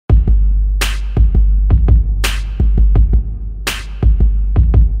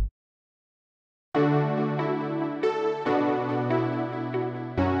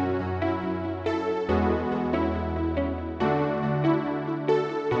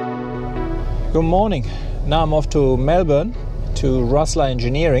Good morning. Now I'm off to Melbourne to Raslarr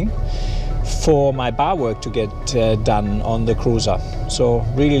Engineering for my bar work to get done on the cruiser. So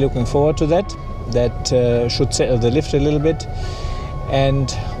really looking forward to that. That should settle the lift a little bit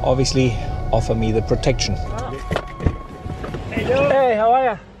and obviously offer me the protection. Hey, how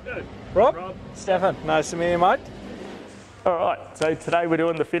are you? Good. Rob? Stefan, nice to meet you, mate. Alright, so today we're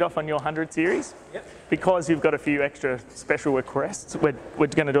doing the fit off on your 100 series. Yep. Because you've got a few extra special requests, we're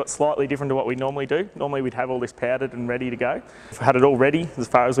going to do it slightly different to what we normally do. Normally we'd have all this powdered and ready to go. We've had it all ready as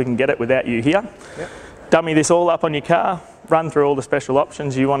far as we can get it without you here. Yep. Dummy this all up on your car, run through all the special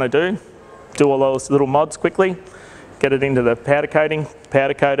options you want to do all those little mods quickly, get it into the powder coating,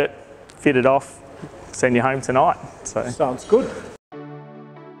 powder coat it, fit it off, send you home tonight. So sounds good.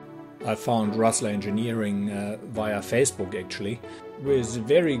 I found Raslarr Engineering via Facebook actually, with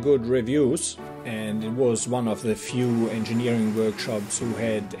very good reviews, and it was one of the few engineering workshops who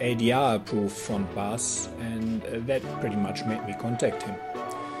had ADR approved front bars, and that pretty much made me contact him.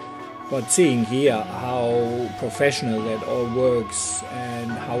 But seeing here how professional that all works and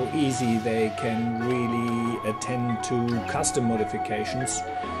how easy they can really attend to custom modifications,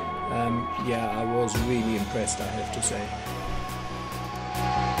 yeah, I was really impressed, I have to say.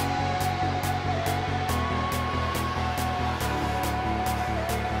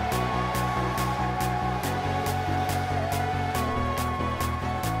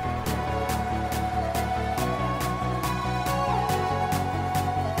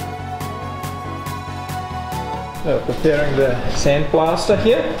 So preparing the sandblaster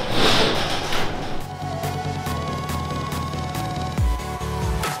here.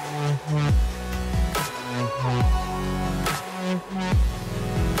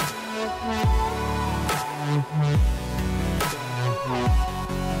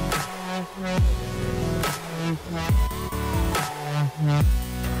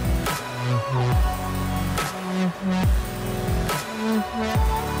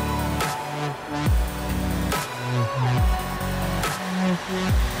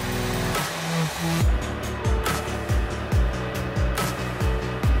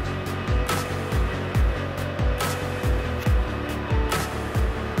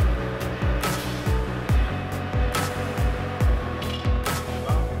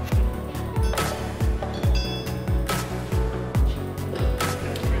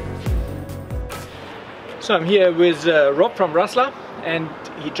 So I'm here with Rob from Raslarr, and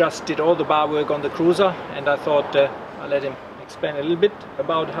he just did all the bar work on the cruiser, and I thought I'll let him explain a little bit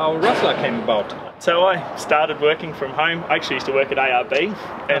about how Raslarr came about. So I started working from home. I actually used to work at ARB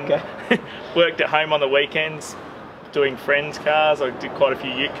and worked at home on the weekends doing friends' cars. I did quite a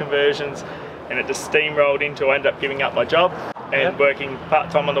few ute conversions, and it just steamrolled into I ended up giving up my job and working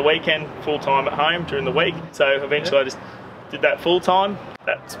part-time on the weekend, full-time at home during the week. So eventually I just did that full-time.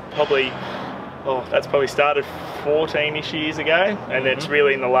 That's probably started 14-ish years ago, and it's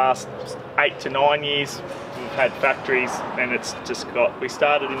really in the last 8 to 9 years we've had factories, and it's just we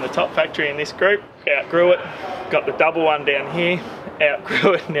started in the top factory in this group, outgrew it, got the double one down here,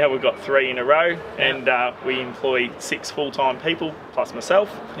 outgrew it, now we've got 3 in a row, and we employ 6 full-time people plus myself.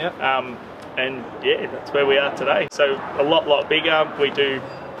 And yeah, that's where we are today. So a lot bigger. We do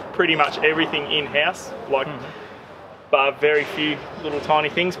pretty much everything in-house, like but very few little tiny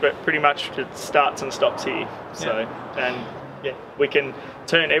things, but pretty much it starts and stops here. So, and yeah, we can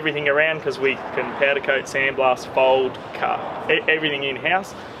turn everything around because we can powder coat, sandblast, fold, cut, everything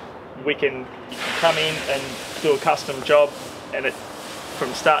in-house. You can come in and do a custom job, and it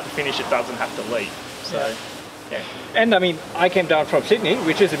from start to finish it doesn't have to leave. So, yeah. And I mean, I came down from Sydney,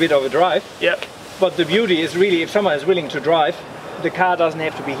 which is a bit of a drive. Yep. But the beauty is really, if someone is willing to drive, the car doesn't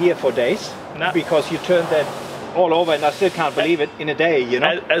have to be here for days. No. Because you turn that all over, and I still can't believe it, in a day, you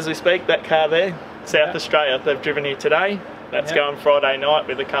know. As we speak, that car there, South Australia, they've driven here today. That's going Friday night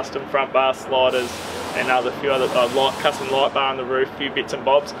with a custom front bar, sliders, and a few other custom light bar on the roof, a few bits and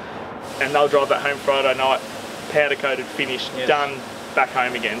bobs, and they'll drive that home Friday night, powder coated, finished, done, back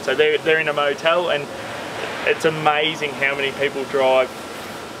home again. So they're in a motel, and it's amazing how many people drive.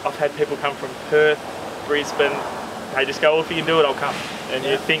 I've had people come from Perth, Brisbane. They just go, well, if you can do it, I'll come. And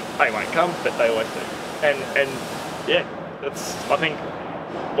you think they won't come, but they always do. And yeah, that's, I think,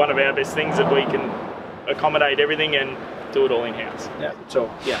 one of our best things, that we can accommodate everything and do it all in-house. Yeah, so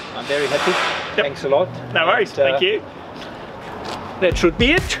yeah, I'm very happy. Thanks a lot. No worries, and, thank you. That should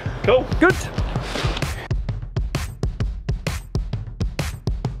be it. Cool. Good.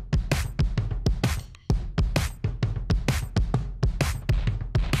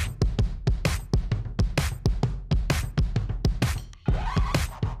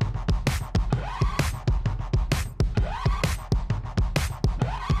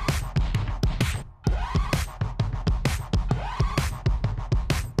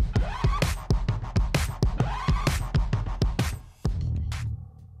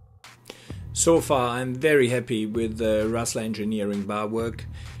 So far I'm very happy with the Raslarr Engineering Barwork.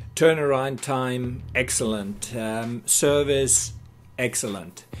 Turnaround time, excellent. Service,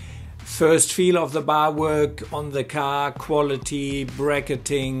 excellent. First feel of the Barwork on the car, quality,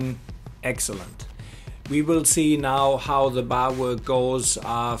 bracketing, excellent. We will see now how the Barwork goes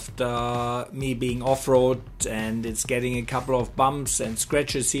after me being off-road, and it's getting a couple of bumps and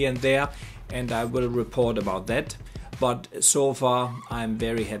scratches here and there, and I will report about that. But so far I'm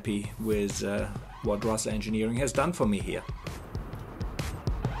very happy with what Raslarr Engineering has done for me here.